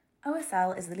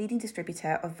OSL is the leading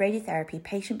distributor of radiotherapy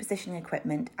patient positioning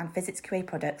equipment and physics QA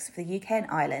products for the UK and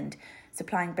Ireland,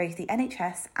 supplying both the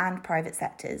NHS and private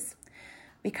sectors.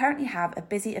 We currently have a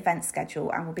busy event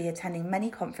schedule and will be attending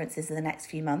many conferences in the next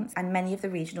few months and many of the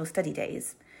regional study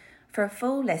days. For a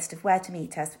full list of where to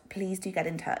meet us, please do get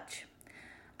in touch.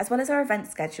 As well as our event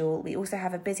schedule, we also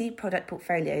have a busy product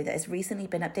portfolio that has recently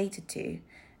been updated too.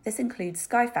 This includes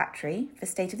Sky Factory for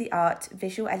state-of-the-art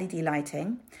visual LED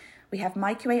lighting. We have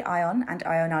MyQA Ion and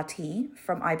Ion RT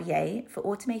from IBA for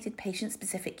automated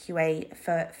patient-specific QA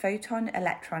for photon,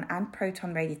 electron and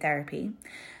proton radiotherapy.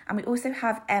 And we also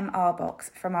have MR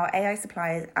Box from our AI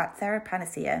suppliers at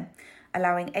Therapanacea,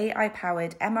 allowing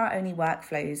AI-powered MR-only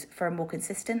workflows for a more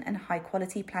consistent and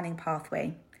high-quality planning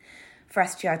pathway. For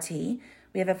SGRT,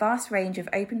 we have a vast range of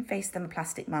open-face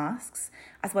thermoplastic masks,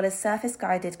 as well as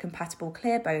surface-guided compatible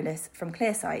clear bolus from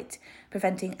Clearsight,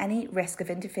 preventing any risk of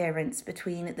interference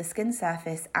between the skin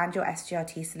surface and your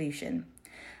SGRT solution.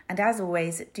 And as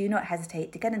always, do not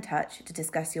hesitate to get in touch to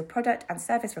discuss your product and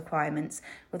service requirements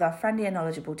with our friendly and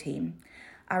knowledgeable team.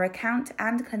 Our account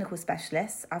and clinical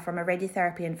specialists are from a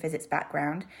radiotherapy and physics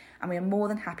background, and we are more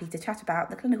than happy to chat about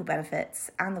the clinical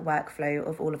benefits and the workflow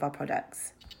of all of our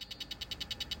products.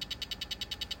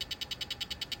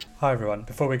 Hi everyone,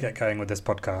 before we get going with this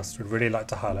podcast, we'd really like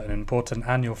to highlight an important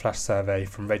annual flash survey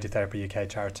from Radiotherapy UK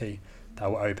charity that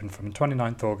will open from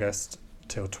 29th August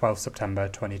till 12th September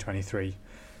 2023.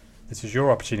 This is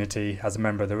your opportunity as a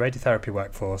member of the radiotherapy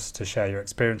workforce to share your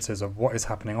experiences of what is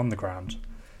happening on the ground.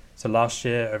 So last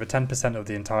year, over 10% of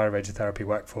the entire radiotherapy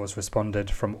workforce responded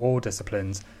from all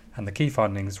disciplines, and the key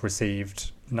findings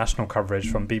received national coverage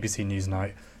from BBC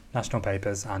Newsnight, national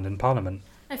papers and in Parliament.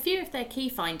 A few of their key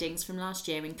findings from last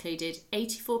year included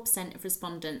 84% of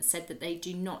respondents said that they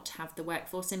do not have the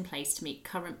workforce in place to meet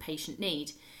current patient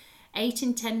need. 8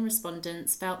 in 10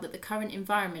 respondents felt that the current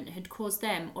environment had caused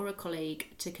them or a colleague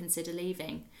to consider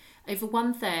leaving. Over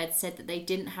 1/3 said that they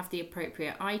didn't have the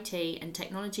appropriate IT and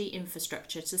technology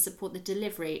infrastructure to support the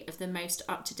delivery of the most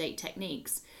up-to-date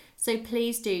techniques. So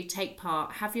please do take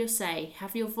part, have your say,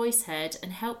 have your voice heard,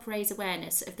 and help raise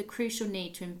awareness of the crucial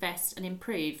need to invest and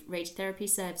improve radiotherapy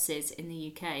services in the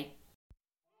UK.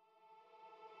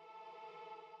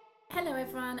 Hello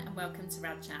everyone and welcome to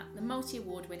RadChat, the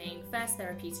multi-award winning first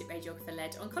therapeutic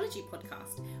radiographer-led oncology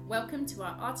podcast. Welcome to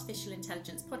our Artificial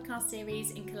Intelligence podcast series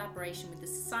in collaboration with the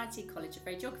Society College of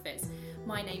Radiographers.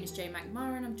 My name is Jo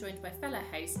McMahon and I'm joined by fellow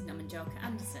host Namanjalka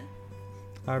Anderson.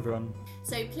 Hi everyone.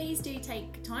 So please do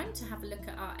take time to have a look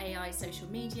at our AI social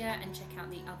media and check out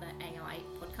the other AI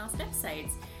podcast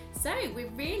episodes. So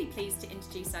we're really pleased to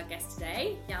introduce our guest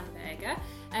today, Jan Berger.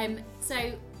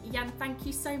 So Jan, thank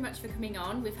you so much for coming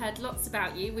on. We've heard lots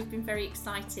about you. We've been very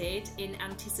excited in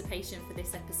anticipation for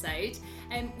this episode.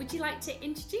 Would you like to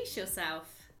introduce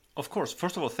yourself? Of course.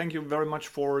 First of all, thank you very much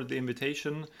for the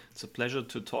invitation. It's a pleasure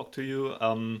to talk to you.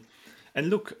 And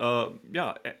look,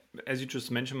 as you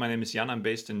just mentioned, my name is Jan. I'm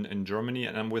based in Germany,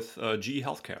 and I'm with GE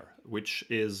Healthcare, which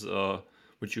is,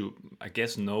 which you I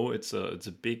guess know, it's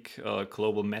a big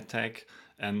global medtech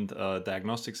and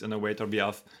diagnostics innovator. We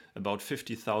have about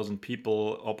 50,000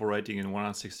 people operating in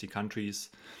 160 countries,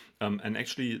 and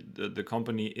actually the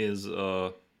company is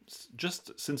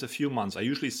just since a few months. I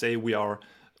usually say we are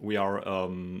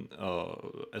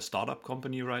a startup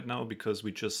company right now because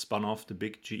we just spun off the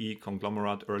big GE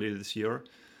conglomerate earlier this year.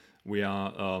 We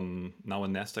are now a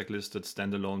Nasdaq-listed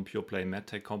standalone pure-play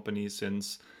medtech company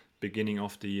since beginning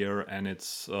of the year, and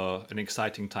it's an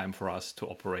exciting time for us to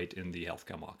operate in the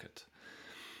healthcare market.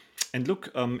 And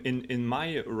look, in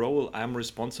my role, I'm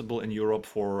responsible in Europe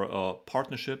for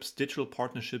partnerships, digital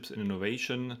partnerships and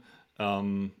innovation,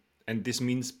 and this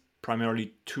means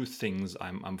primarily two things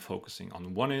I'm focusing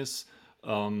on. One is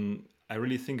I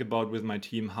really think about with my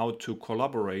team how to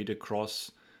collaborate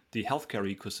across the healthcare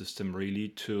ecosystem really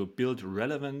to build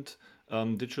relevant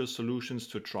digital solutions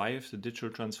to drive the digital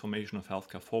transformation of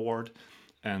healthcare forward.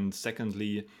 And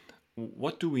secondly,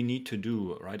 what do we need to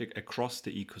do right across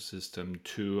the ecosystem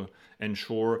to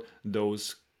ensure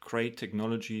those great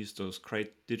technologies, those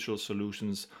great digital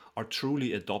solutions are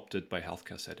truly adopted by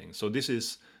healthcare settings? So this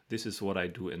is what I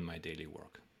do in my daily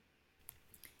work.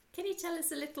 Can you tell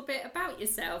us a little bit about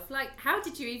yourself? Like, how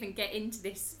did you even get into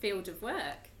this field of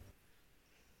work?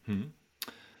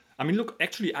 I mean, look,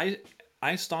 actually,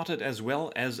 I started as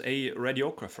well as a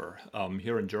radiographer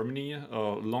here in Germany a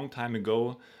long time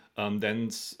ago, then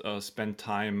spent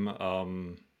time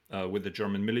with the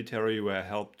German military where I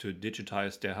helped to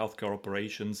digitize their healthcare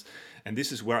operations. And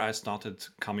this is where I started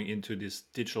coming into this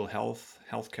digital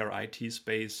healthcare IT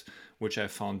space, which I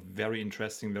found very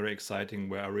interesting, very exciting,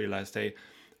 where I realized, hey,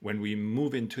 when we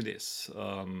move into this,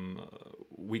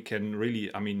 we can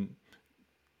really,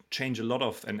 change a lot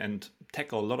of and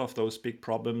tackle a lot of those big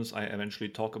problems I eventually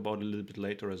talk about a little bit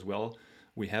later as well,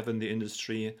 we have in the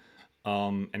industry,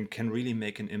 and can really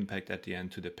make an impact at the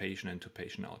end to the patient and to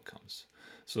patient outcomes.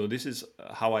 So this is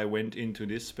how I went into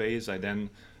this space. I then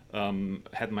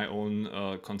had my own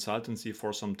consultancy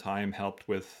for some time, helped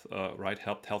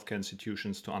healthcare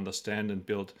institutions to understand and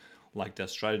build like their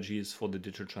strategies for the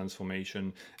digital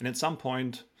transformation. And at some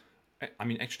point,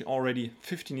 actually already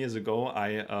 15 years ago,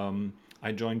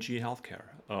 I joined GE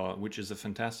Healthcare, which is a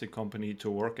fantastic company to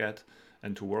work at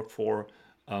and to work for.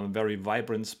 Very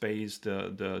vibrant space,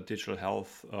 the digital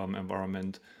health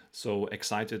environment. So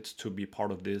excited to be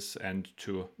part of this and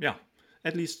to,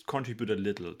 at least contribute a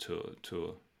little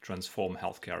to transform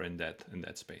healthcare in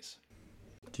that space.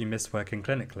 Do you miss working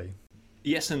clinically?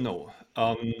 Yes and no.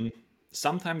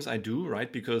 Sometimes I do,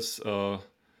 right? Because,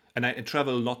 and I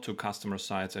travel a lot to customer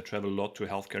sites. I travel a lot to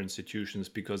healthcare institutions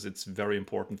because it's very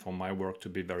important for my work to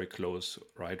be very close,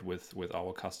 right, with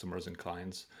our customers and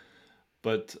clients.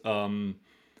 But in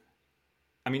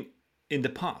the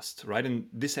past, right, and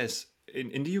this has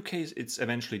in the UK it's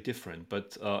eventually different.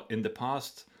 But in the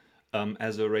past,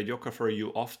 as a radiographer,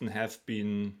 you often have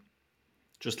been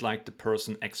just like the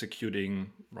person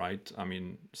executing, right?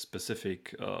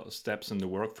 Specific steps in the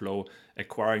workflow,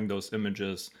 acquiring those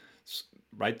images,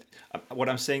 right? What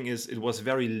I'm saying is it was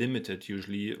very limited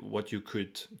usually what you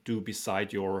could do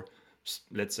beside your,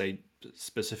 let's say,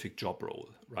 specific job role,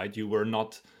 right? You were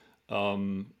not,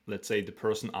 let's say, the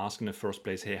person asked in the first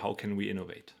place, hey, how can we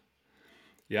innovate?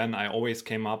 Yeah, and I always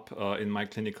came up in my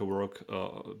clinical work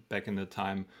back in the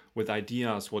time with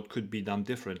ideas what could be done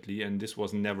differently, and this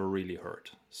was never really heard.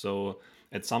 So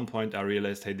at some point I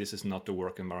realized, hey, this is not the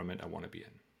work environment I want to be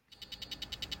in.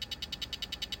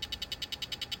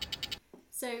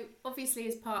 So obviously,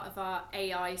 as part of our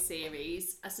AI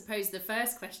series, I suppose the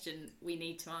first question we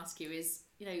need to ask you is,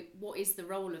 what is the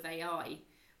role of AI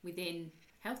within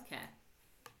healthcare?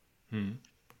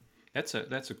 That's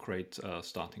a great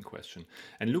starting question.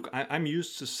 And look, I'm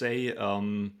used to say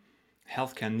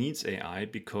healthcare needs AI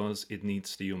because it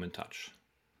needs the human touch.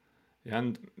 Yeah,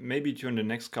 and maybe during the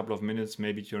next couple of minutes,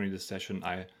 maybe during the session,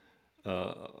 I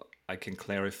can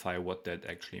clarify what that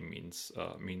actually means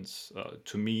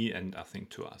to me and I think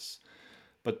to us.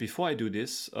 But before I do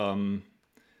this,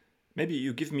 maybe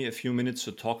you give me a few minutes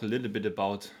to talk a little bit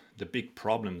about the big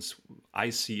problems I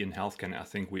see in healthcare. And I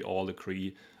think we all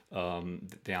agree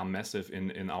they are massive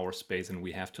in our space and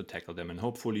we have to tackle them. And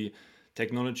hopefully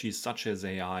technologies such as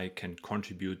AI can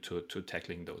contribute to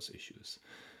tackling those issues.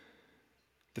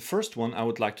 The first one I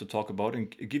would like to talk about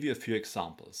and give you a few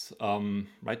examples,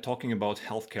 right? Talking about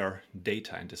healthcare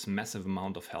data and this massive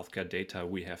amount of healthcare data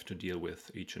we have to deal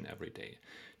with each and every day.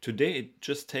 Today, it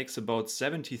just takes about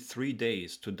 73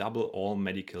 days to double all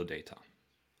medical data.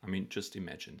 Just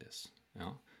imagine this,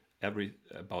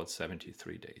 about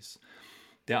 73 days.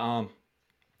 There are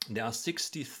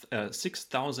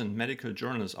 6,000 medical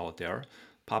journals out there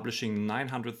publishing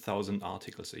 900,000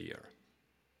 articles a year.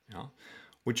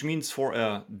 Which means for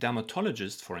a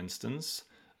dermatologist, for instance,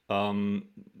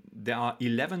 there are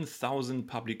 11,000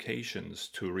 publications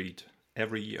to read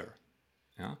every year.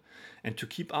 And to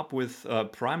keep up with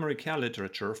primary care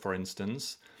literature, for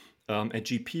instance, a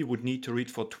GP would need to read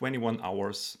for 21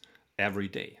 hours every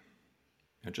day.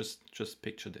 Just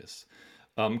picture this.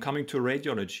 Coming to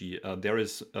radiology, there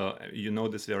is,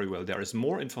 this very well, there is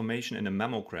more information in a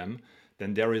mammogram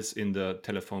than there is in the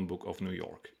telephone book of New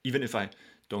York, even if I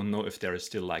don't know if there is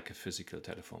still like a physical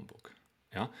telephone book.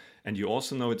 And you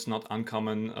also know it's not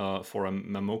uncommon for a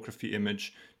mammography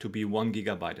image to be 1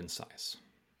 gigabyte in size.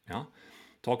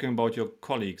 Talking about your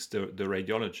colleagues, the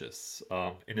radiologists,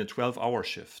 in a 12-hour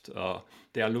shift,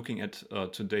 they are looking at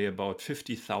today about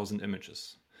 50,000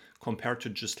 images compared to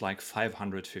just like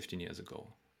 515 years ago.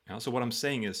 So what I'm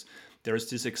saying is there is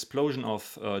this explosion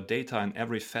of data in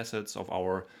every facets of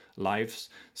our lives.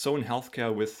 So in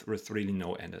healthcare with really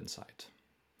no end in sight.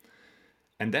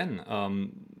 And then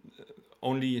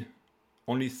only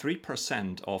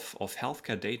 3% of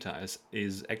healthcare data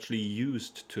is actually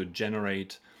used to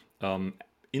generate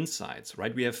insights,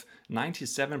 right? We have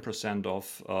 97%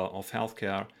 of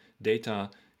healthcare data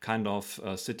kind of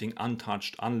sitting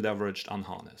untouched, unleveraged,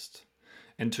 unharnessed.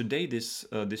 And today, this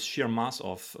sheer mass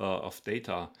of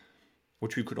data,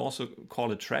 which we could also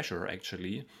call a treasure,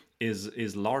 actually,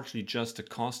 is largely just a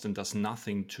cost and does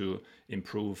nothing to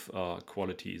improve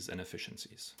qualities and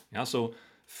efficiencies. So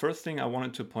first thing I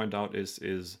wanted to point out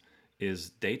is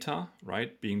data,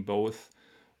 right? Being both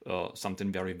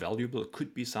something very valuable,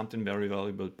 could be something very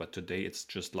valuable, but today it's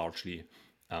just largely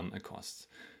costs.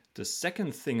 The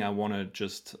second thing I want to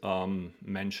just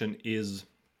mention is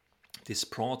this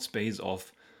broad space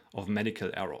of medical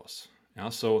errors. Yeah,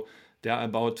 so there are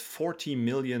about 40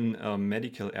 million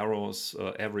medical errors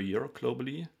every year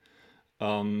globally.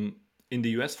 In the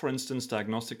US, for instance,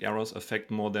 diagnostic errors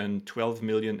affect more than 12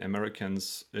 million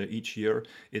Americans each year.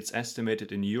 It's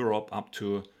estimated in Europe up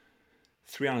to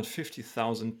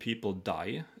 350,000 people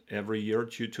die every year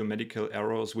due to medical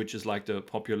errors, which is like the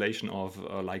population of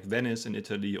like Venice in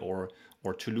Italy or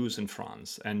Toulouse in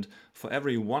France. And for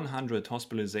every 100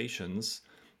 hospitalizations,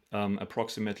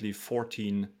 approximately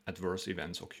 14 adverse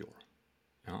events occur.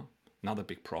 Yeah? Another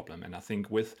big problem. And I think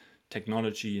with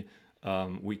technology,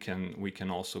 we can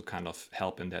also kind of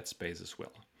help in that space as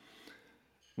well.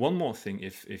 One more thing,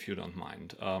 if you don't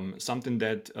mind, something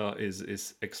that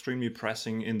is extremely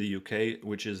pressing in the UK,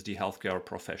 which is the healthcare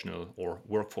professional or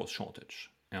workforce shortage.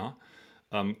 Yeah,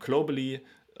 globally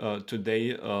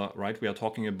today, right, we are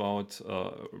talking about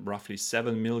roughly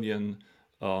 7 million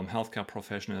healthcare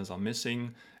professionals are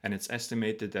missing, and it's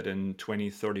estimated that in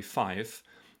 2035,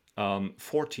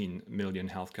 14 million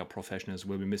healthcare professionals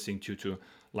will be missing due to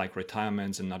like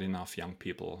retirements and not enough young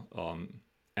people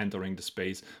entering the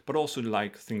space, but also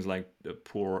like things like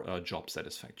poor job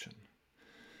satisfaction.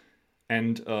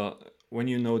 And when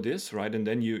you know this, right, and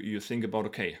then you think about,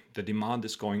 okay, the demand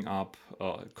is going up,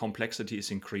 complexity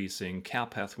is increasing, care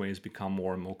pathways become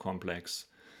more and more complex.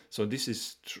 So this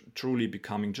is truly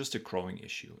becoming just a growing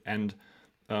issue. And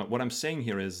what I'm saying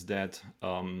here is that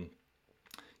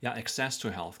access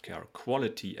to healthcare,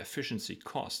 quality, efficiency,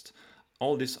 cost,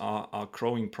 all these are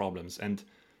growing problems. And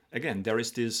again, there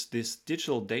is this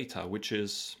digital data, which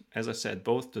is, as I said,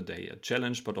 both today a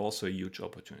challenge, but also a huge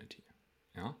opportunity.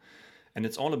 Yeah, and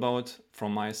it's all about,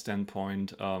 from my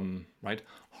standpoint, right,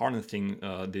 harnessing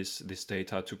this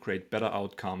data to create better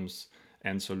outcomes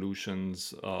and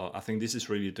solutions. I think this is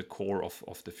really the core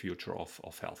of the future of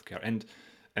healthcare.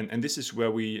 And this is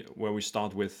where we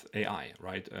start with AI,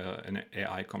 right? An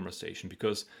AI conversation,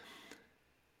 because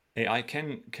AI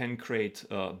can create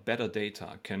better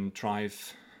data, can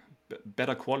drive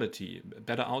better quality,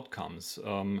 better outcomes,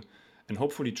 and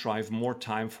hopefully drive more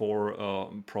time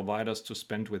for providers to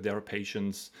spend with their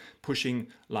patients, pushing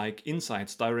like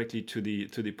insights directly to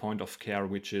the point of care,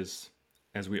 which is,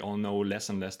 as we all know, less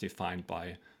and less defined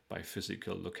by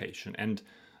physical location. And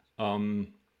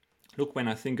look, when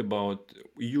I think about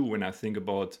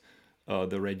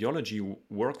the radiology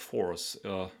workforce,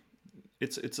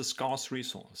 it's a scarce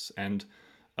resource. And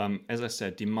as I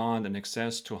said, demand and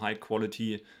access to high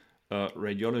quality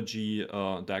radiology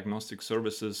diagnostic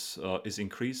services is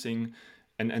increasing.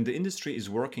 And the industry is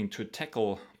working to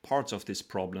tackle parts of this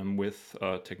problem with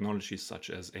technologies such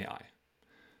as AI.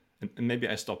 And maybe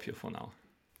I stop here for now.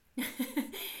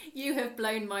 You have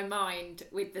blown my mind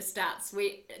with the stats.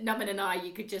 Naman and I,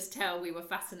 you could just tell we were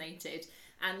fascinated.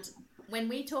 And when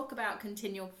we talk about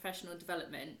continual professional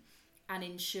development and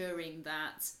ensuring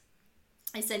that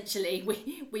essentially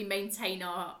we maintain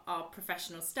our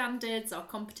professional standards, our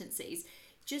competencies,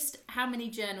 just how many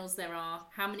journals there are,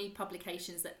 how many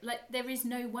publications that, like, there is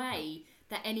no way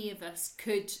that any of us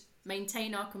could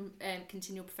maintain our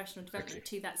continual professional development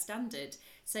to that standard.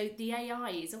 So the AI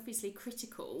is obviously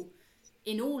critical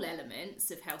in all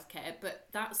elements of healthcare, but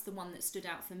that's the one that stood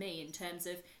out for me in terms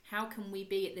of how can we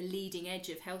be at the leading edge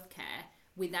of healthcare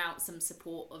without some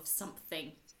support of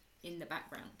something in the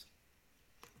background.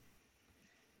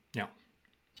 Yeah.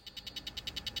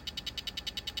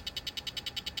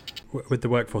 With the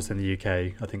workforce in the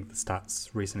UK, I think the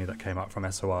stats recently that came up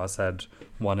from SOR said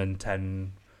 1 in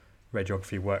 10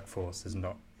 radiography workforce is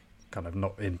not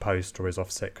in post or is off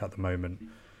sick at the moment.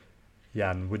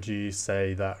 Jan, would you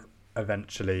say that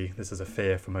eventually this is a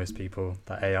fear for most people,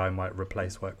 that AI might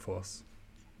replace workforce?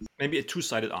 Maybe a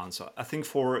two-sided answer. I think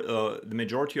for the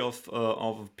majority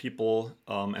of people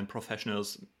and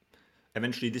professionals,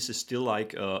 eventually this is still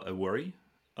like a worry.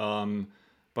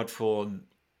 But for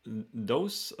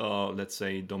those, let's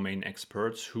say, domain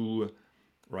experts who,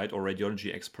 right, or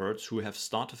radiology experts who have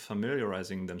started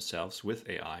familiarizing themselves with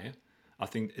AI, I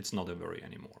think it's not a worry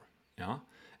anymore. Yeah,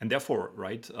 and therefore,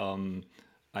 right,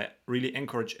 I really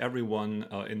encourage everyone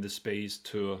in the space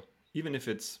to, even if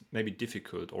it's maybe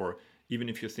difficult, or even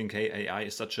if you think, hey, AI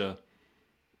is such a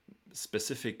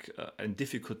specific and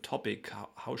difficult topic,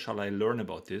 how shall I learn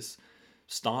about this?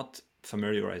 Start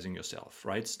familiarizing yourself,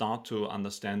 right? Start to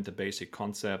understand the basic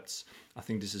concepts. I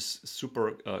think this is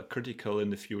super critical in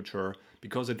the future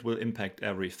because it will impact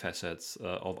every facet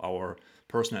of our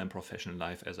personal and professional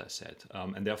life, as I said.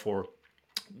 And therefore,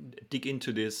 dig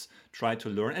into this, try to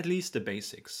learn at least the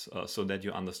basics so that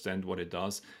you understand what it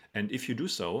does. And if you do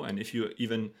so, and if you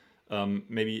even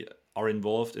maybe are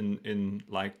involved in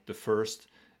like the first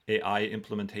AI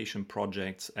implementation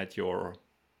projects at your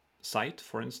site,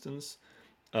 for instance,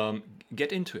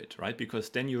 get into it, right? Because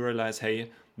then you realize,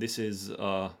 hey, this is,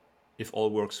 if all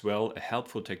works well, a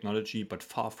helpful technology, but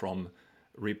far from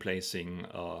replacing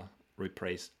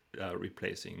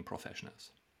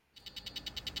professionals.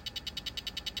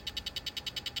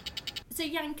 So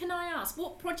Jan, can I ask,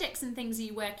 what projects and things are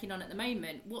you working on at the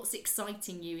moment? What's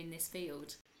exciting you in this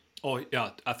field? Oh yeah,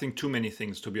 I think too many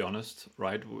things, to be honest,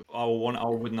 right? Our 1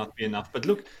 hour would not be enough. But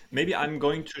look, maybe I'm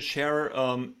going to share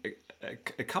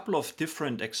a couple of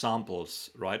different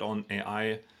examples, right, on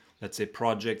AI, let's say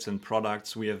projects and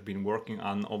products we have been working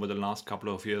on over the last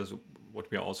couple of years,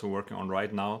 what we are also working on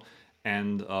right now.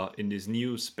 And in this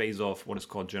new space of what is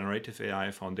called generative AI,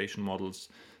 foundation models,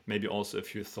 maybe also a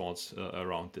few thoughts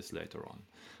around this later on.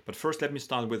 But first, let me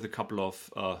start with a couple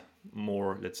of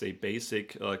more, let's say,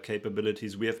 basic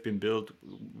capabilities we have been built,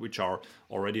 which are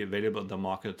already available in the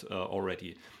market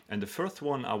already. And the first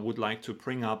one I would like to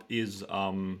bring up is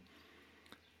our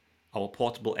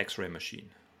portable X-ray machine,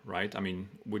 right? I mean,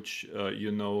 which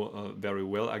very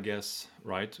well, I guess,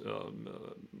 right?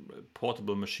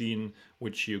 Portable machine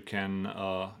which you can,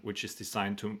 which is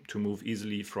designed to move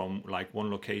easily from like one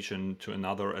location to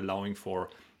another, allowing for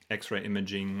X-ray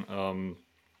imaging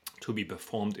to be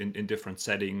performed in different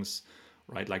settings,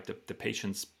 right? Like the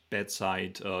patient's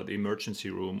bedside, the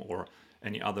emergency room, or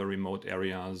any other remote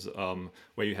areas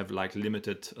where you have like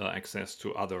limited access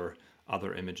to other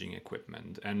imaging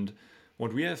equipment. And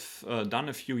what we have done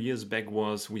a few years back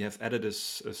was we have added a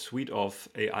suite of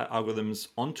AI algorithms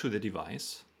onto the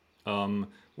device,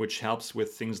 which helps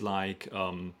with things like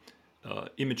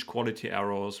image quality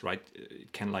errors, right?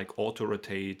 It can like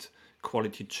auto-rotate,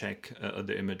 quality check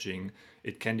the imaging.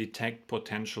 It can detect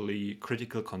potentially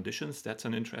critical conditions. That's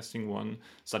an interesting one,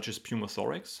 such as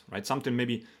pneumothorax, right? Something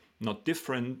maybe not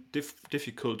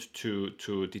difficult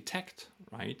to detect,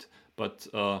 right? But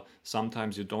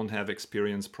sometimes you don't have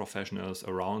experienced professionals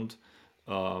around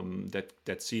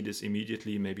that see this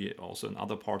immediately, maybe also in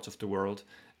other parts of the world.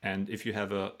 And if you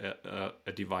have a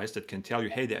device that can tell you,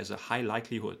 hey, there's a high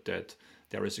likelihood that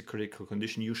there is a critical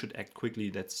condition, you should act quickly,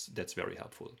 that's very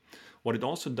helpful. What it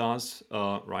also does,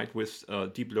 right, with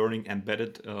deep learning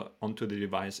embedded onto the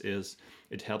device is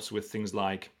it helps with things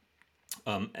like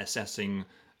assessing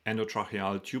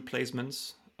endotracheal tube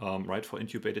placements, right, for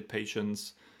intubated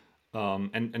patients.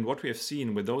 And what we have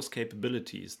seen with those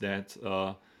capabilities, that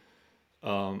a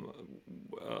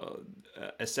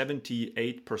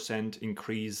 78%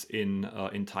 increase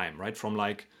in time, right, from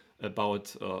like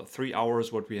about 3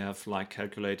 hours, what we have like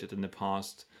calculated in the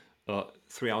past,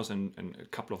 3 hours and a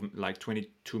couple of like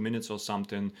 22 minutes or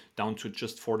something, down to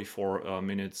just 44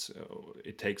 minutes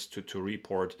it takes to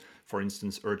report, for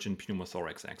instance, urgent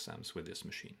pneumothorax exams with this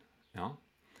machine. Yeah.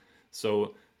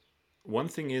 So one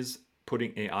thing is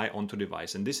putting AI onto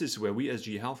device, and this is where we as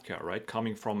GE Healthcare, right,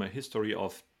 coming from a history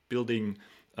of building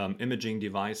imaging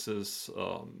devices,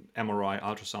 MRI,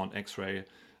 ultrasound, X-ray,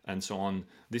 and so on.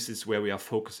 This is where we are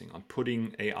focusing on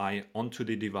putting AI onto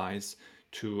the device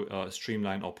to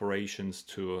streamline operations,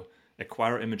 to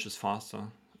acquire images faster,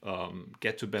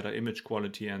 get to better image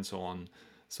quality, and so on.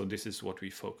 So this is what we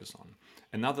focus on.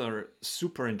 Another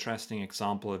super interesting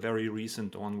example, a very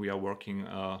recent one we are working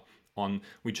on.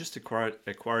 We just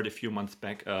acquired a few months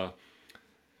back a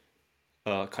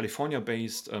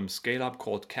California-based scale-up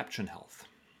called Caption Health.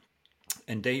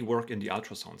 And they work in the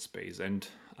ultrasound space. And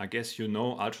I guess you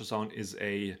know ultrasound is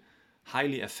a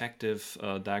highly effective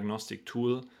diagnostic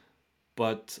tool,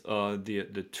 but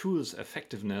the tool's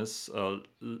effectiveness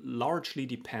largely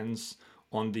depends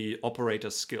on the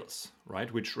operator's skills,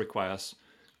 right? Which requires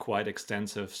quite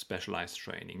extensive specialized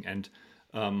training. And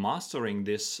mastering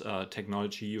this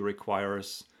technology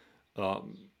requires,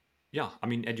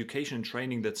 education and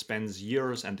training that spans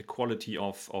years, and the quality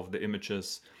of the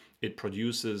images it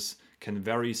produces can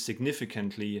vary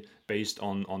significantly based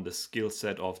on the skill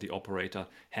set of the operator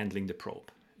handling the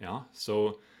probe. Yeah,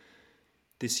 so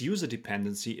this user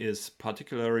dependency is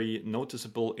particularly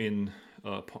noticeable in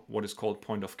what is called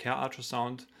point-of-care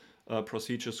ultrasound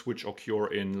procedures, which occur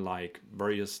in like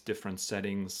various different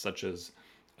settings, such as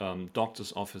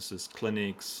doctors' offices,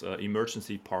 clinics,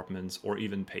 emergency departments, or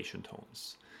even patient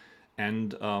homes.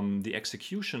 And the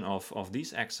execution of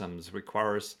these exams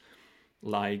requires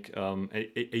like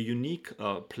a unique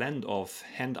blend of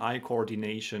hand-eye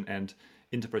coordination and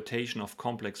interpretation of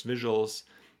complex visuals,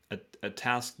 a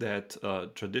task that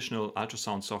traditional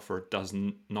ultrasound software does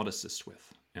not assist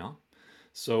with. Yeah.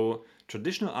 So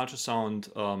traditional ultrasound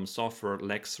software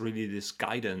lacks really this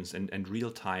guidance and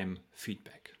real-time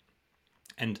feedback.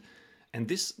 And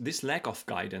this lack of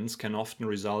guidance can often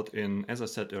result in, as I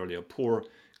said earlier, poor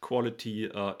quality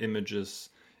images.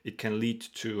 It can lead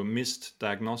to missed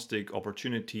diagnostic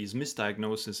opportunities,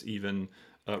 misdiagnosis even,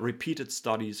 repeated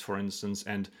studies, for instance,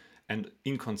 and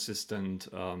inconsistent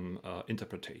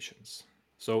interpretations.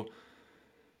 So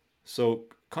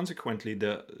consequently,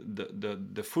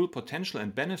 the full potential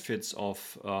and benefits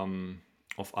of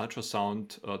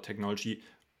ultrasound technology,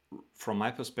 from my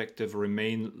perspective,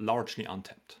 remain largely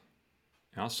untapped.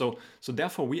 Yeah, so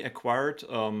therefore we acquired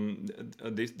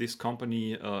this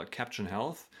company, Caption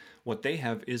Health. What they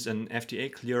have is an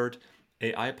FDA-cleared,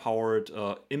 AI-powered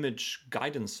image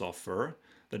guidance software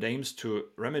that aims to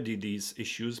remedy these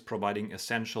issues, providing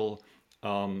essential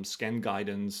scan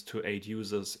guidance to aid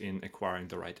users in acquiring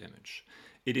the right image.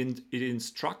 It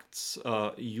instructs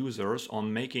users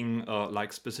on making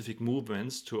like specific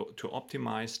movements to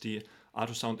optimize the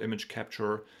ultrasound image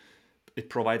capture. It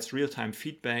provides real-time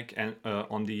feedback and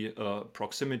on the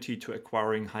proximity to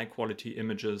acquiring high-quality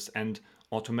images, and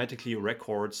automatically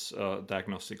records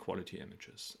diagnostic quality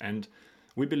images. And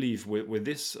we believe with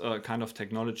this kind of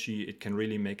technology, it can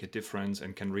really make a difference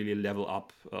and can really level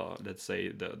up, let's say,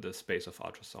 the space of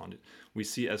ultrasound. We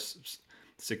see as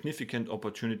significant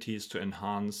opportunities to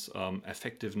enhance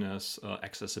effectiveness,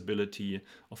 accessibility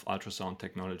of ultrasound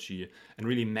technology, and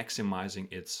really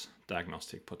maximizing its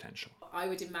diagnostic potential. I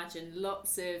would imagine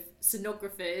lots of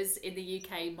sonographers in the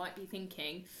UK might be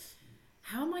thinking,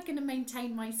 how am I going to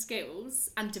maintain my skills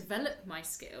and develop my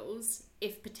skills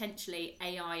if potentially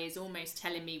AI is almost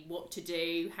telling me what to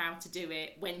do, how to do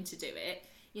it, when to do it?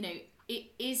 You know,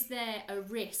 is there a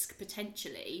risk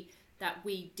potentially that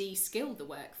we de-skill the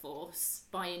workforce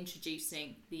by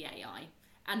introducing the AI?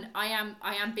 And I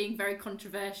am being very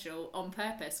controversial on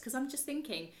purpose, because I'm just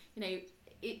thinking, you know,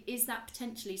 is that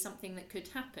potentially something that could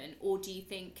happen? Or do you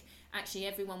think actually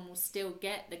everyone will still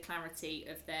get the clarity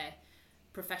of their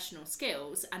professional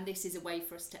skills, and this is a way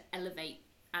for us to elevate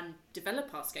and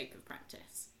develop our scope of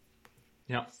practice?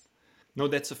 Yeah, no,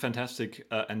 that's a fantastic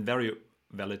and very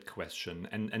valid question.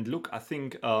 And look, I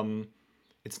think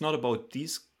it's not about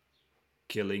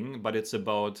de-skilling, but it's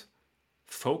about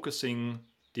focusing,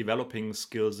 developing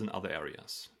skills in other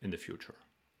areas in the future.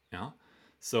 Yeah,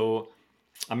 so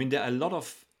I mean, there are a lot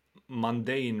of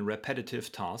mundane, repetitive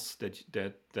tasks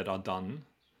that are done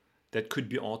that could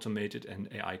be automated and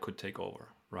AI could take over,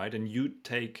 right? And you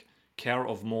take care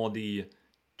of more the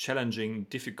challenging,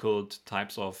 difficult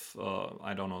types of,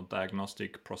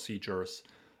 diagnostic procedures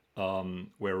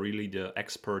where really the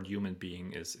expert human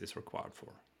being is required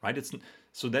for, right?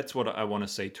 So that's what I want to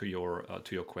say to your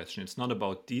question. It's not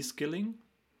about de-skilling,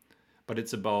 but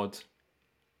it's about,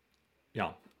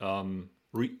 I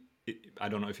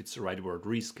don't know if it's the right word,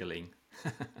 reskilling.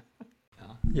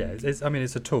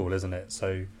 It's a tool, isn't it?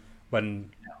 So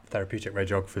when therapeutic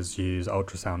radiographers use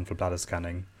ultrasound for bladder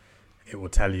scanning, it will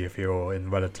tell you if you're in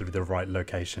relatively the right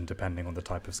location depending on the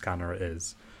type of scanner it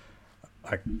is.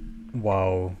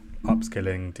 While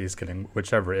upskilling, de-skilling,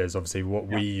 whichever it is, obviously what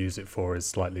we use it for is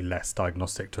slightly less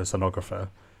diagnostic to a sonographer.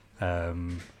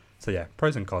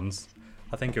 Pros and cons.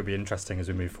 I think it'll be interesting as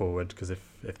we move forward, because if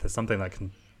there's something that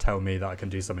can tell me that I can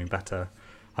do something better,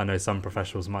 I know some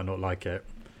professionals might not like it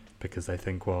because they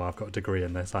think, well, I've got a degree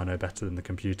in this, I know better than the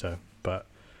computer. But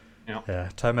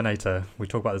Terminator, we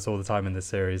talk about this all the time in this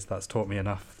series, that's taught me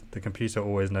enough. The computer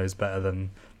always knows better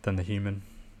than the human.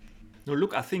 No,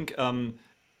 look, I think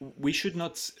we should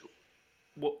not,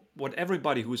 what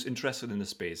everybody who's interested in the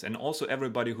space, and also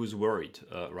everybody who's worried,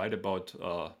 right, about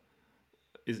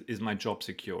is my job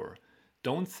secure,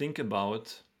 don't think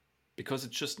about, because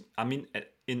it's just, I mean,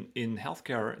 in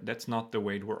healthcare, that's not the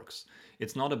way it works.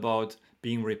 It's not about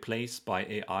being replaced by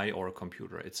AI or a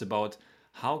computer. It's about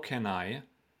how can I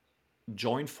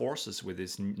join forces with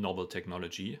this novel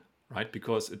technology, right?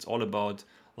 Because it's all about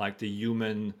like the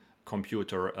human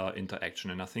computer interaction.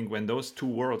 And I think when those two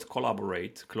worlds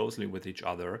collaborate closely with each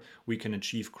other, we can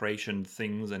achieve creation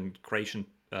things and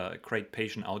create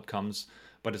patient outcomes,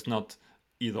 but it's not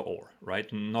either or,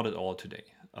 right? Not at all today.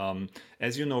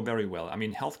 As you know very well, I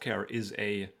mean, healthcare is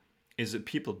a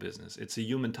people business. It's a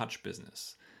human touch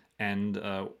business. And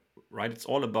right, it's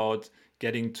all about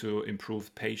getting to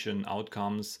improve patient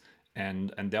outcomes,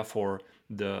 and therefore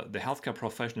the healthcare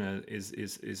professional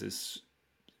is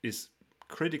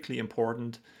critically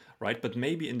important, right? But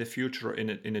maybe in the future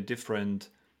in a different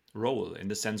role, in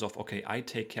the sense of, okay, I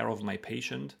take care of my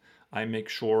patient, I make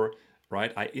sure,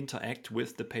 right, I interact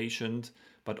with the patient,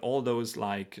 but all those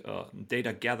like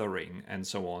data gathering and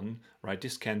so on, right,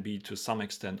 this can be to some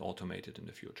extent automated in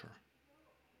the future.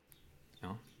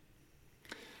 Yeah.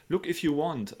 Look, if you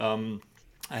want,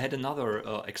 I had another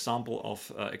example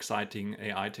of exciting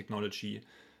AI technology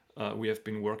we have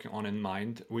been working on in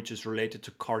mind, which is related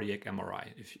to cardiac MRI,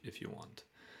 if you want.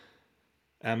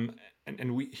 And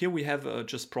here we have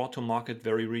just brought to market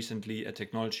very recently a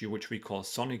technology which we call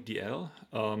Sonic DL,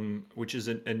 which is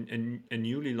a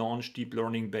newly launched deep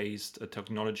learning based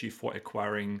technology for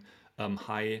acquiring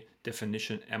high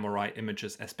definition MRI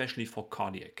images, especially for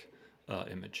cardiac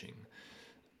imaging.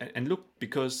 And look,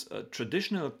 because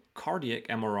traditional cardiac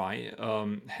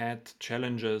MRI had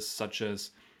challenges such as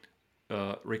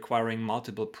requiring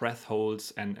multiple breath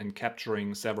holds and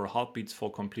capturing several heartbeats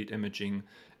for complete imaging.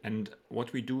 And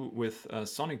what we do with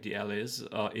Sonic DL is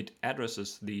it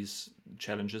addresses these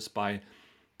challenges by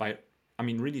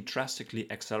really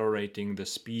drastically accelerating the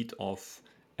speed of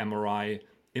MRI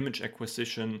image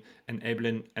acquisition,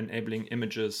 enabling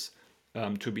images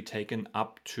to be taken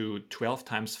up to 12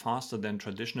 times faster than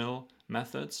traditional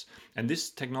methods. And this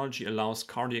technology allows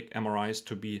cardiac MRIs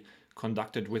to be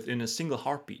conducted within a single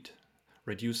heartbeat,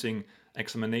 reducing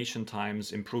examination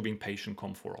times, improving patient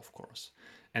comfort, of course.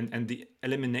 And the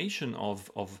elimination of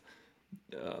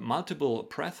multiple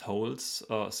breath holds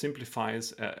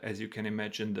simplifies, as you can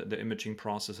imagine, the imaging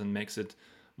process and makes it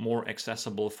more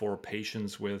accessible for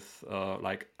patients with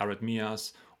like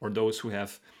arrhythmias or those who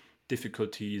have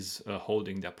difficulties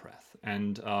holding their breath.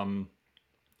 And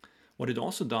what it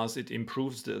also does, it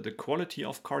improves the quality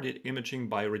of cardiac imaging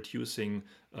by reducing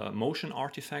motion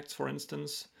artifacts, for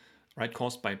instance, right,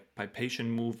 caused by patient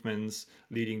movements,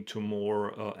 leading to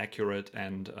more accurate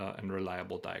and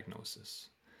reliable diagnosis.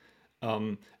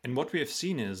 And what we have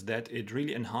seen is that it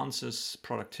really enhances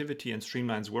productivity and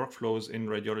streamlines workflows in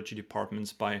radiology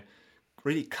departments by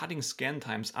really cutting scan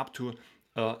times up to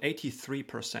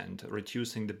 83%,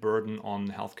 reducing the burden on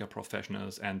healthcare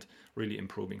professionals and really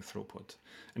improving throughput.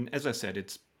 And as I said,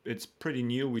 it's pretty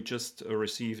new. We just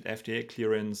received FDA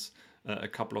clearance a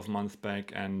couple of months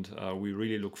back, and we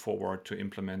really look forward to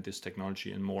implement this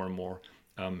technology in more and more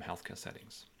healthcare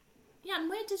settings. Yeah, and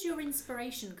where does your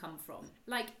inspiration come from?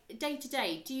 Like day to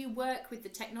day, do you work with the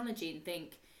technology and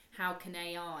think, how can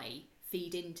AI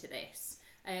feed into this?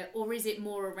 Or is it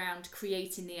more around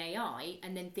creating the AI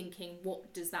and then thinking,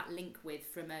 what does that link with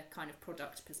from a kind of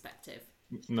product perspective?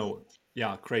 No,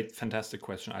 yeah, great, fantastic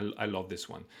question. I love this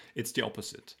one. It's the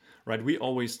opposite, right? We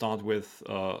always start with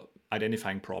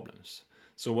identifying problems.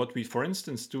 So what we, for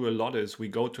instance, do a lot is we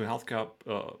go to healthcare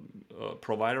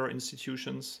provider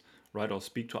institutions, right, or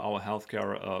speak to our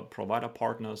healthcare provider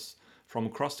partners from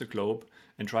across the globe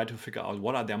and try to figure out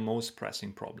what are their most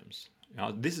pressing problems.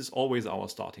 This is always our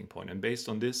starting point. And based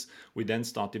on this, we then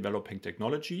start developing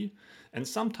technology. And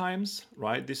sometimes,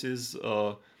 right, this is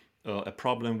a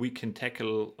problem we can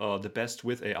tackle the best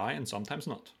with AI and sometimes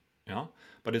not. Yeah,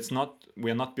 but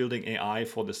we are not building AI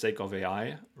for the sake of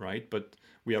AI, right? But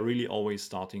we are really always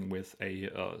starting with a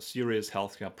serious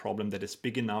healthcare problem that is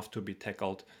big enough to be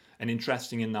tackled and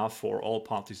interesting enough for all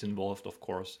parties involved, of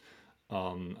course.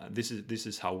 This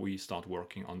is how we start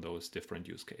working on those different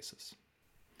use cases.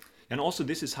 And also,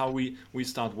 this is how we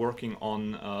start working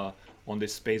on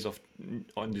this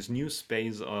new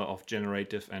space of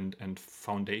generative and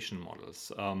foundation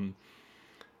models.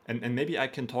 And maybe I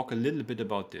can talk a little bit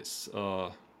about this,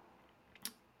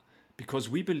 because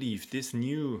we believe this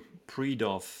new breed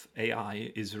of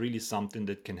AI is really something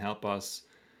that can help us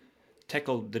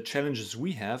tackle the challenges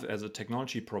we have as a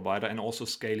technology provider and also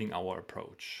scaling our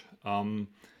approach. And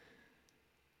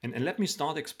let me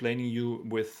start explaining you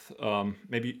with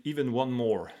maybe even one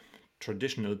more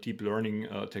traditional deep learning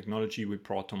technology we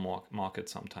brought to market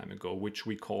some time ago, which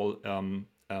we call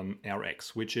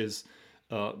RX, which is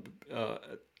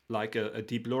like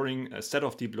a set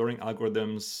of deep learning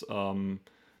algorithms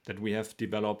that we have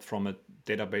developed from a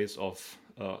database of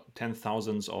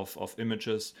 10,000s of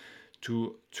images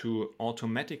to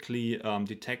automatically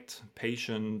detect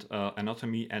patient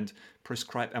anatomy and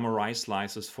prescribe MRI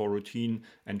slices for routine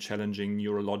and challenging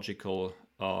neurological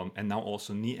and now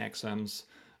also knee exams,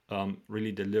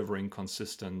 really delivering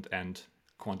consistent and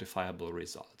quantifiable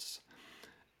results.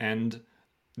 And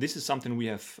this is something we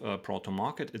have brought to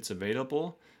market. It's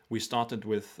available. We started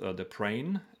with the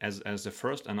brain as the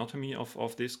first anatomy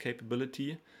of this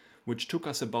capability, which took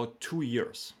us about 2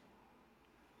 years,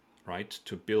 right,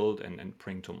 to build and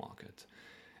bring to market.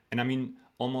 And I mean,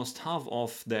 almost half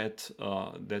of that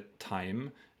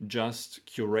time just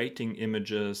curating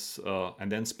images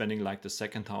and then spending like the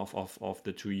second half of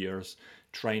the 2 years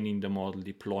training the model,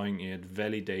 deploying it,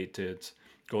 validate it,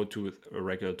 go to a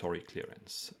regulatory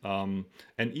clearance. And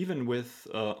even with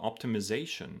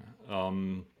optimization,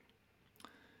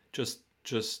 just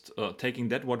just taking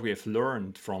that what we have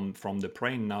learned from the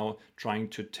brain, now trying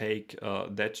to take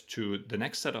that to the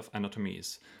next set of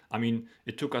anatomies. I mean,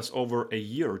 it took us over a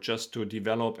year just to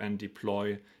develop and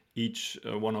deploy each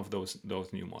one of those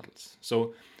new models.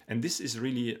 So, and this is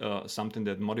really something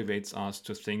that motivates us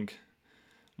to think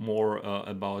more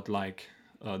about like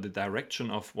the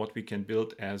direction of what we can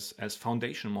build as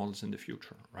foundation models in the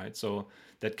future, right? So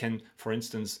that can, for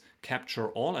instance, capture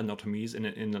all anatomies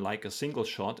in like a single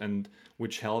shot, and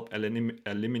which help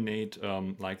eliminate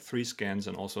like 3 scans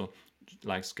and also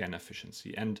like scan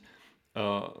efficiency. And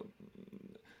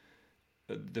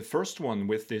the first one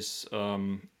with this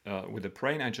with the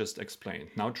brain I just explained,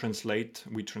 now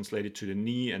we translate it to the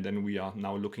knee, and then we are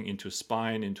now looking into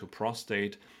spine, into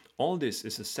prostate. All this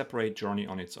is a separate journey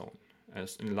on its own,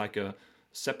 as in like a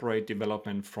separate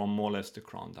development from more or less the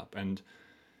ground up. And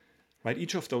right,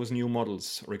 each of those new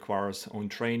models requires own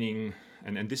training,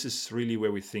 and this is really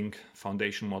where we think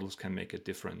foundation models can make a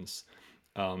difference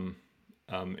in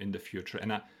the future.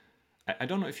 And I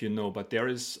don't know if you know, but there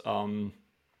is I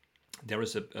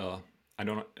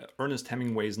don't know, Ernest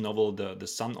Hemingway's novel, The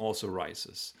Sun Also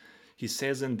Rises. He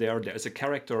says in there is a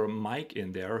character, Mike,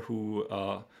 in there who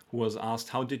was asked,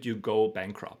 how did you go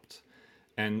bankrupt?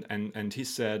 And he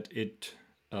said it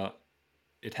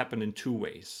happened in 2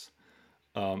 ways,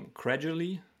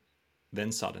 gradually,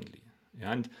 then suddenly.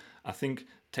 Yeah? And I think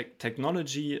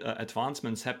technology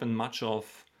advancements happen much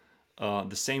of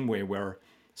the same way, where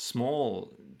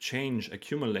small change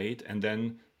accumulate, and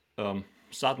then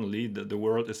suddenly the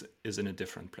world is in a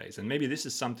different place. And maybe this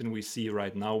is something we see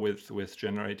right now with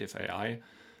generative AI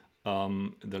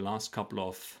the last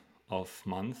couple of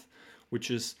months,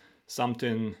 which is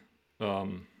something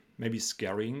maybe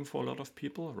scaring for a lot of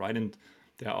people, right? And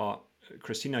there are,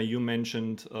 Christina, you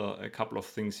mentioned a couple of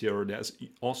things here. There's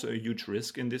also a huge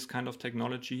risk in this kind of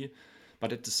technology,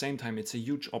 but at the same time, it's a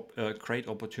huge great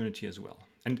opportunity as well.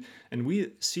 And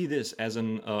we see this as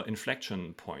an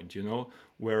inflection point, you know,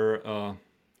 where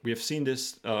we have seen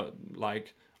this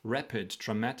like rapid,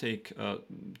 dramatic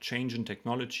change in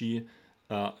technology.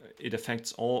 It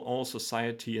affects all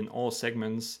society in all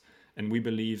segments, and we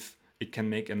believe it can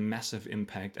make a massive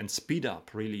impact and speed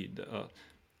up really the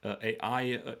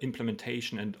AI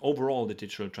implementation and overall the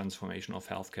digital transformation of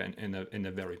healthcare in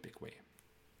a very big way.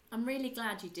 I'm really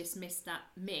glad you dismissed that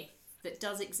myth that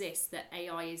does exist, that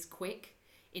AI is quick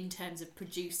in terms of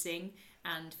producing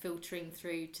and filtering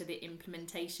through to the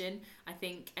implementation. I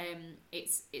think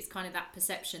it's kind of that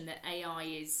perception that AI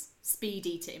is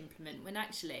speedy to implement, when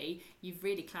actually you've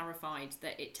really clarified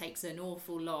that it takes an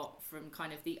awful lot from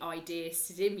kind of the idea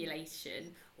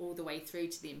stimulation all the way through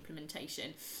to the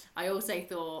implementation. I also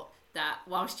thought that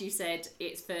whilst you said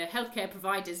it's for healthcare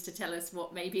providers to tell us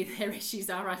what maybe their issues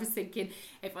are, I was thinking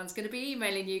everyone's going to be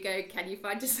emailing you, go, can you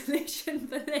find a solution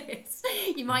for this?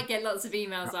 You might get lots of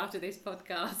emails after this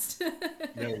podcast.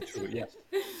 Very true, yes.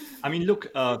 I mean,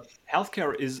 look,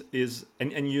 healthcare is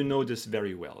and you know this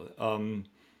very well.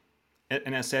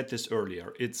 And I said this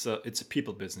earlier, it's a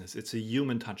people business. It's a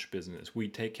human touch business. We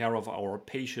take care of our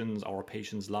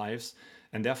patients' lives,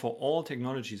 and therefore all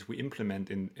technologies we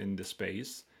implement in the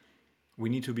space, we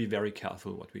need to be very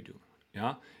careful what we do.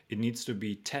 Yeah, it needs to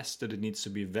be tested. It needs to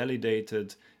be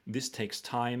validated. This takes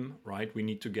time, right? We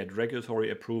need to get regulatory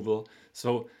approval.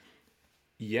 So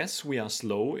yes, we are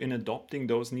slow in adopting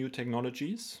those new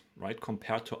technologies, right,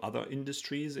 compared to other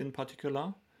industries in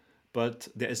particular, but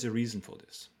there is a reason for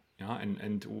this. Yeah,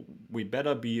 and we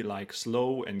better be like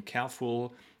slow and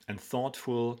careful and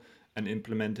thoughtful and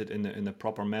implement it in a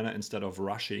proper manner instead of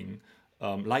rushing,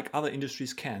 like other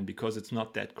industries can, because it's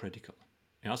not that critical.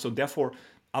 Yeah, so therefore,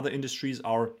 other industries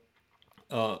are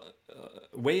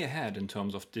way ahead in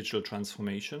terms of digital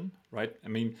transformation, right? I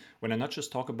mean, when I not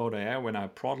just talk about AI, when I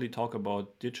broadly talk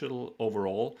about digital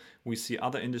overall, we see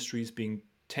other industries being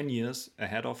 10 years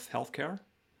ahead of healthcare,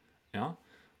 yeah,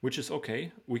 which is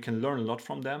okay. We can learn a lot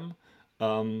from them.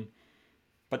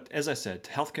 But as I said,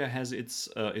 healthcare has its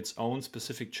own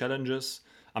specific challenges.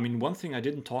 I mean, one thing I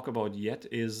didn't talk about yet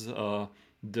is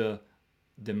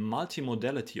the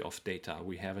multimodality of data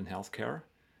we have in healthcare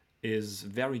is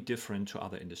very different to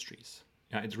other industries.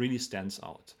 Yeah, it really stands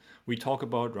out. We talk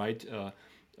about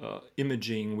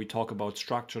imaging, we talk about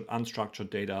structured, unstructured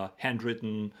data,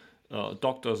 handwritten,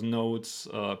 doctor's notes,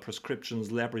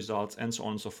 prescriptions, lab results, and so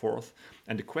on and so forth.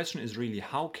 And the question is really,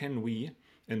 how can we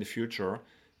in the future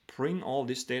bring all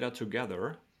this data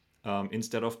together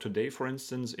instead of today, for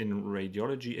instance, in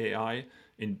radiology AI,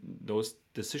 in those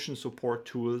decision support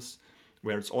tools,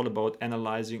 where it's all about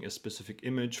analyzing a specific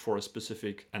image for a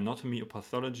specific anatomy or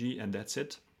pathology, and that's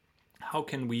it. How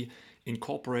can we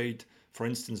incorporate for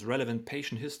instance, relevant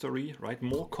patient history, right?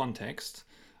 More context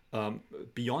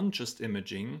beyond just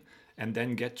imaging, and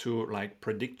then get to like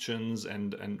predictions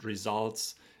and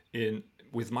results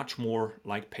with much more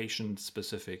like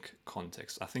patient-specific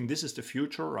context. I think this is the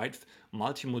future, right?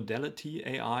 Multimodality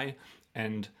AI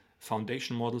and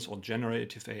foundation models or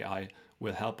generative AI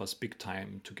will help us big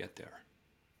time to get there.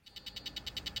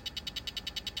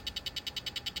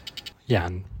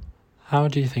 Jan, how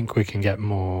do you think we can get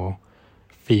more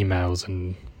females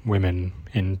and women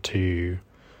into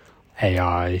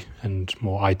AI and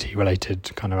more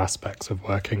IT-related kind of aspects of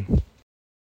working?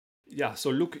 Yeah, so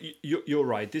look, you're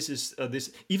right. This is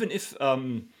even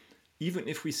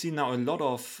if we see now a lot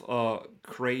of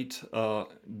great,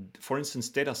 for instance,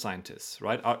 data scientists,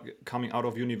 right, are coming out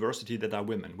of university that are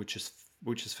women, which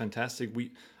is fantastic.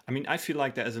 I feel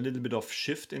like there is a little bit of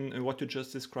shift in what you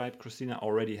just described, Christina,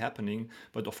 already happening.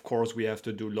 But of course, we have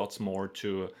to do lots more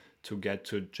to get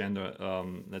to gender,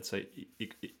 let's say,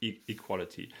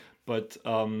 equality. But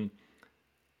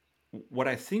what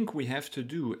I think we have to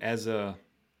do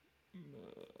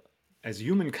as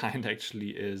humankind actually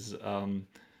is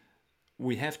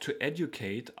we have to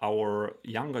educate our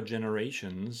younger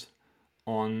generations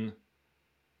on,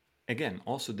 again,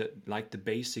 also the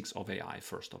basics of AI,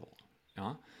 first of all.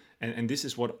 Yeah, and this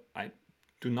is what I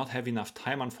do not have enough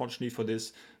time, unfortunately, for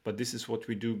this, but this is what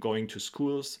we do, going to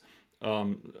schools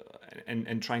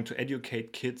and trying to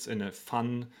educate kids in a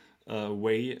fun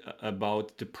way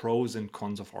about the pros and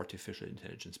cons of artificial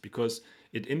intelligence, because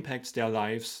it impacts their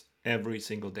lives every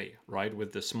single day, right?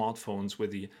 With the smartphones,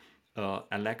 with the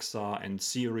Alexa and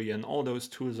Siri and all those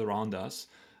tools around us,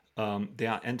 they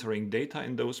are entering data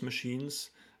in those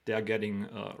machines. They are getting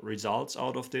results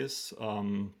out of this,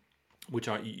 which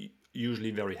are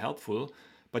usually very helpful.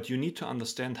 But you need to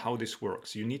understand how this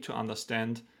works. You need to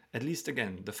understand, at least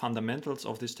again, the fundamentals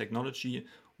of this technology,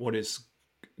 what is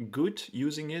good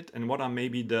using it, and what are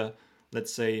maybe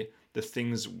let's say, the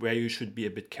things where you should be a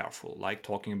bit careful, like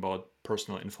talking about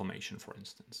personal information, for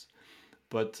instance.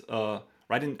 But I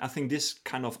think this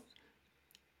kind of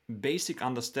basic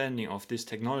understanding of this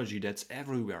technology that's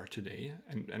everywhere today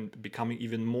and becoming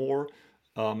even more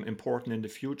important in the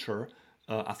future,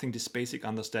 I think this basic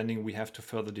understanding we have to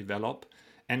further develop.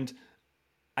 And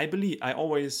I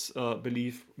always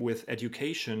believe with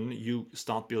education, you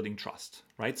start building trust,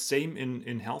 right? Same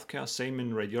in healthcare, same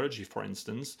in radiology, for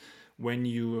instance. When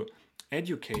you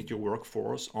educate your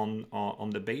workforce on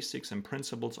the basics and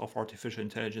principles of artificial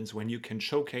intelligence, when you can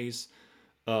showcase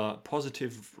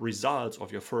positive results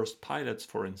of your first pilots,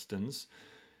 for instance,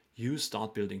 you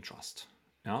start building trust.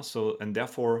 Yeah. So, and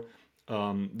therefore,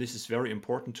 this is very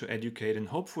important to educate, and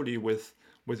hopefully with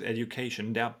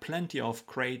education, there are plenty of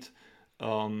great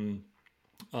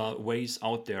ways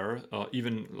out there,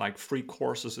 even like free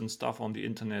courses and stuff on the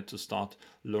internet to start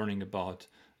learning about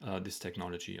this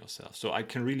technology yourself. So I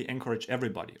can really encourage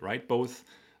everybody, right? Both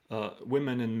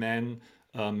women and men,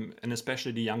 and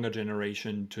especially the younger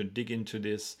generation, to dig into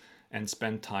this and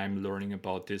spend time learning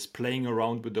about this, playing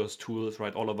around with those tools,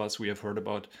 right? All of us, we have heard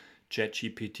about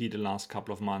ChatGPT the last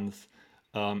couple of months.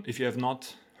 If you have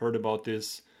not heard about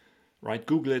this, right,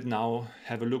 Google it now,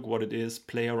 have a look what it is,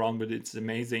 play around with it, it's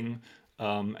amazing,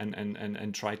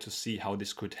 and try to see how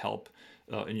this could help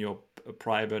in your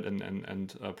private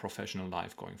and professional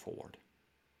life going forward.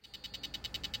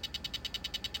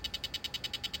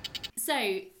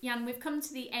 So, Jan, we've come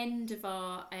to the end of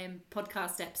our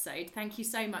podcast episode. Thank you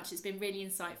so much. It's been really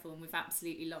insightful and we've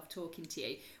absolutely loved talking to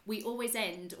you. We always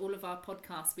end all of our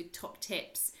podcasts with top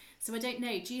tips. So I don't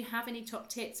know, do you have any top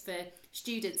tips for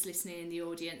students listening in the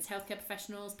audience, healthcare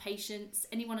professionals, patients,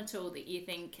 anyone at all that you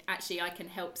think, actually, I can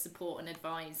help support and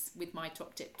advise with my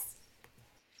top tips?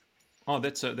 Oh,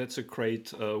 that's a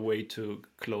great way to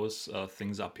close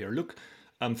things up here. Look,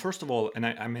 first of all, and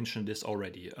I mentioned this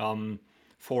already,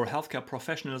 for healthcare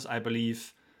professionals, I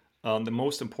believe the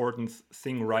most important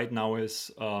thing right now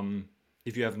is,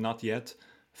 if you have not yet,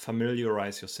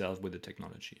 familiarize yourself with the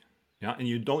technology. Yeah, and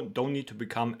you don't need to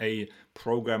become a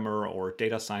programmer or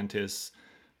data scientist,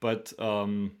 but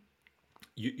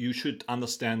you should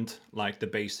understand like the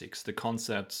basics, the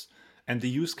concepts, and the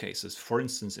use cases. For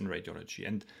instance, in radiology.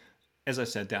 And as I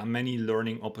said, there are many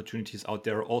learning opportunities out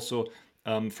there. Also,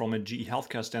 from a GE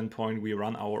Healthcare standpoint, we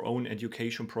run our own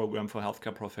education program for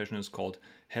healthcare professionals called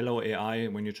Hello AI.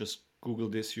 When you just Google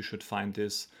this, you should find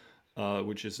this,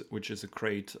 which is a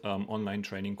great online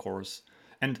training course.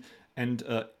 And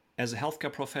as a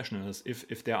healthcare professionals,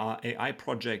 if there are AI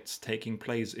projects taking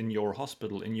place in your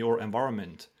hospital, in your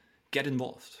environment, get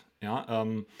involved. Yeah,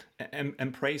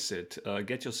 embrace it.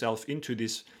 Get yourself into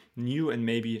this new and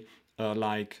maybe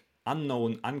like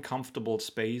unknown, uncomfortable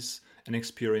space and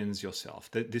experience yourself.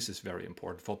 This is very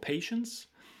important. For patients,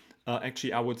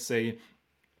 actually, I would say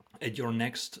at your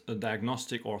next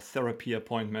diagnostic or therapy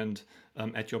appointment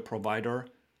at your provider,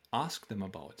 ask them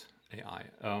about AI,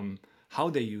 how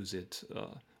they use it,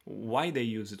 why they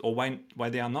use it, or why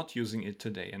they are not using it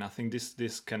today. And I think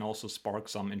this can also spark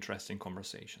some interesting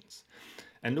conversations.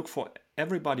 And look, for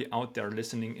everybody out there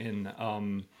listening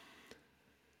in,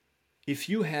 if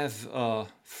you have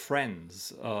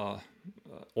friends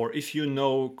or if you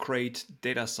know great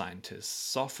data scientists,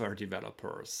 software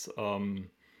developers,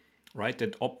 right,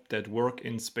 that work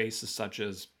in spaces such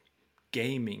as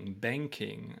gaming,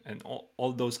 banking, and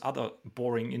all those other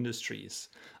boring industries,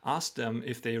 ask them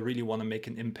if they really want to make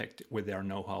an impact with their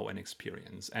know-how and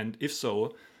experience. And if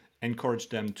so, encourage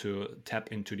them to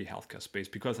tap into the healthcare space,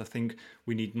 because I think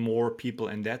we need more people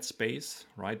in that space,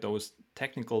 right? Those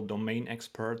technical domain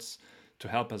experts to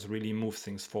help us really move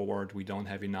things forward. We don't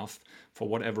have enough. For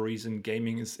whatever reason,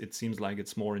 gaming it seems like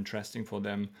it's more interesting for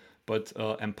them, but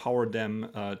empower them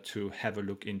to have a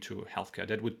look into healthcare.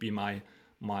 That would be my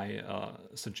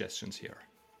suggestions here.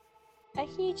 A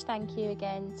huge thank you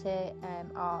again to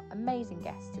our amazing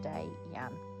guest today,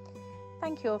 Jan.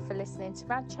 Thank you all for listening to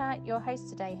Rad Chat. Your hosts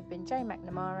today have been Joe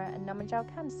McNamara and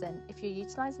Namanjal Kansan. If you're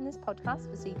utilising this podcast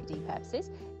for CPD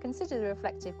purposes, consider the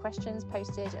reflective questions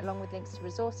posted along with links to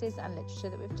resources and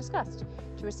literature that we've discussed.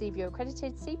 To receive your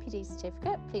accredited CPD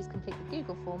certificate, please complete the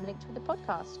Google form linked with the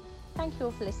podcast. Thank you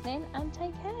all for listening and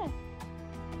take care.